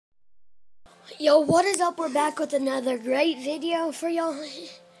Yo, what is up? We're back with another great video for y'all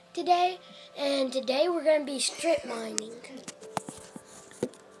today. And today we're going to be strip mining.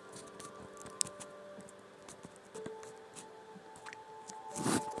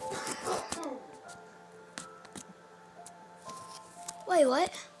 Wait,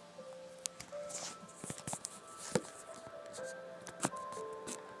 what?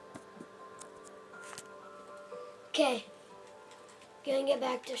 Okay. Gonna get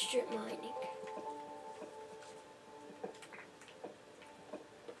back to strip mining.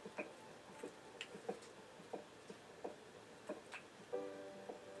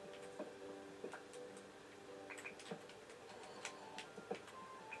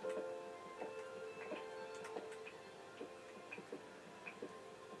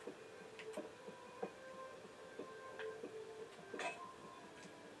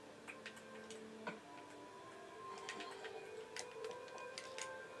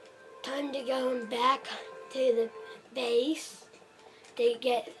 Time to go back to the base to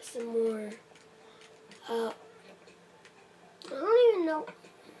get some more, I don't even know,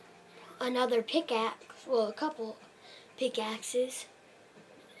 another pickaxe, well, a couple pickaxes,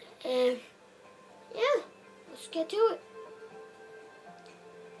 and yeah, let's get to it.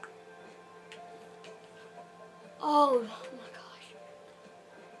 Oh my gosh.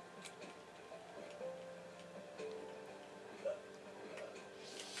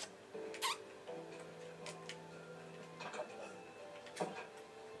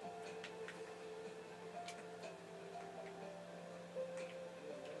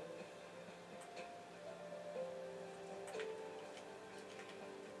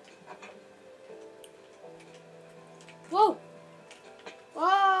 Whoa!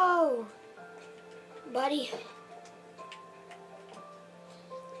 Whoa! Buddy.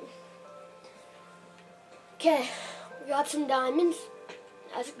 Okay, we got some diamonds.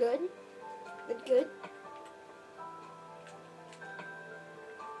 That's good. Good.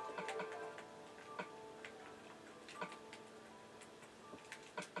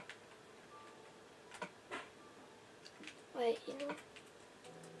 Wait, you know,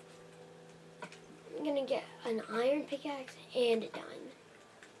 I'm gonna get an iron pickaxe and a diamond.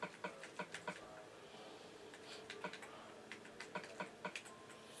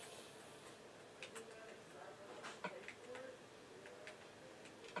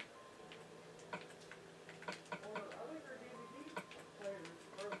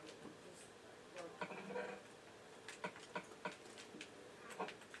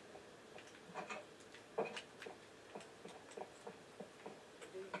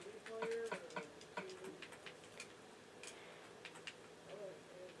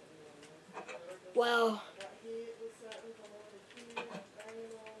 Well,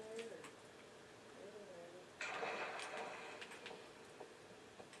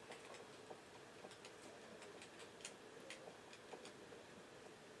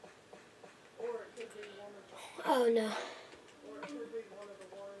 oh no.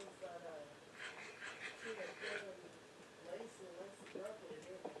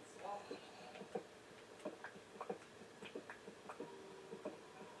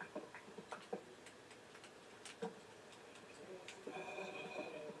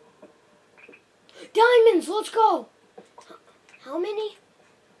 Diamonds, let's go. How many?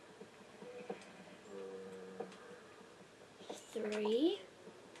 3,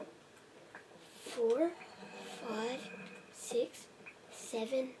 4, 5, 6,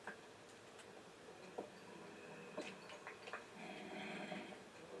 7.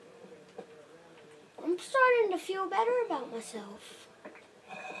 I'm starting to feel better about myself.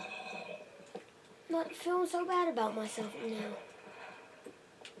 Not feeling so bad about myself now.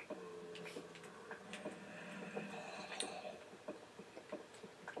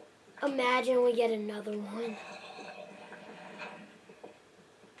 Imagine we get another one.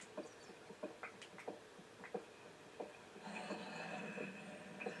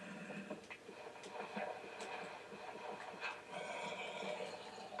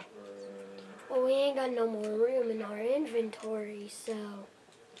 Well, we ain't got no more room in our inventory, so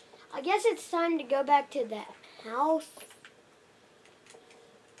I guess it's time to go back to that house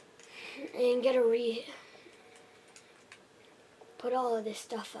and get put all of this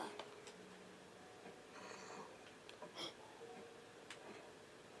stuff up.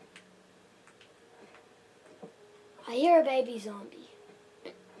 I hear a baby zombie.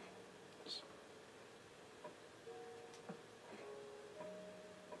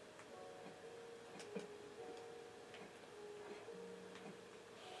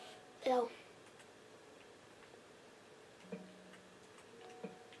 Oh.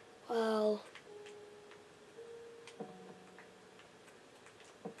 Well.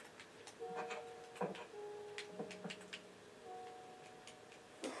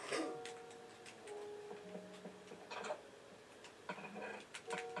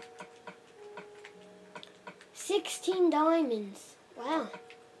 16 diamonds. Wow.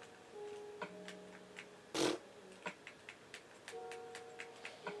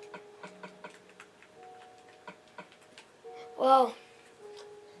 Well,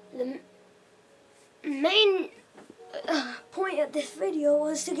 the main point of this video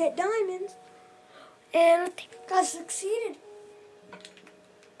was to get diamonds, and I think I succeeded.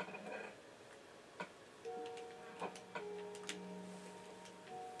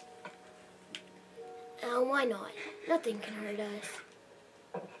 Why not? Nothing can hurt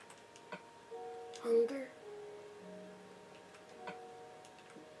us. Hunger.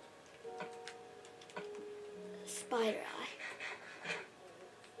 Spider eye.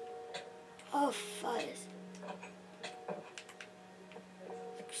 Oh, fuzz.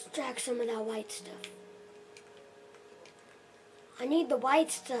 Extract some of that white stuff. I need the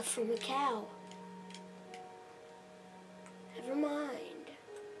white stuff from the cow. Never mind.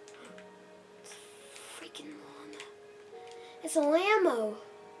 It's a freaking llama. It's a lammo.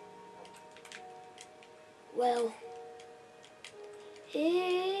 Well,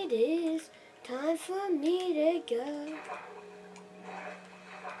 it is time for me to go.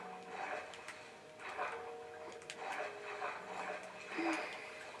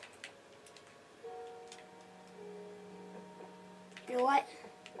 You know what?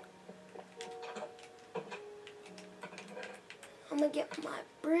 I'm gonna get my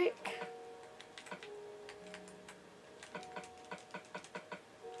brick.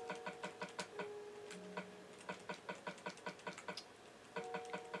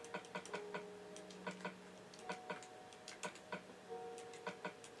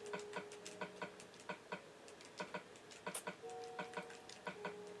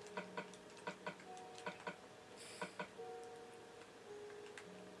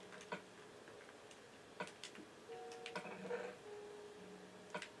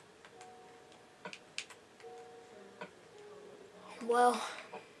 Well,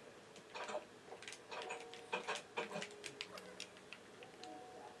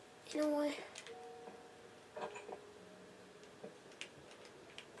 you know what?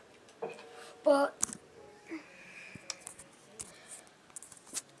 But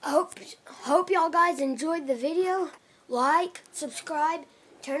I hope y'all guys enjoyed the video. Like, subscribe,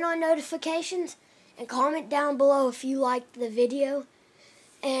 turn on notifications, and comment down below if you liked the video.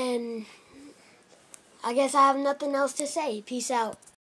 And I guess I have nothing else to say. Peace out.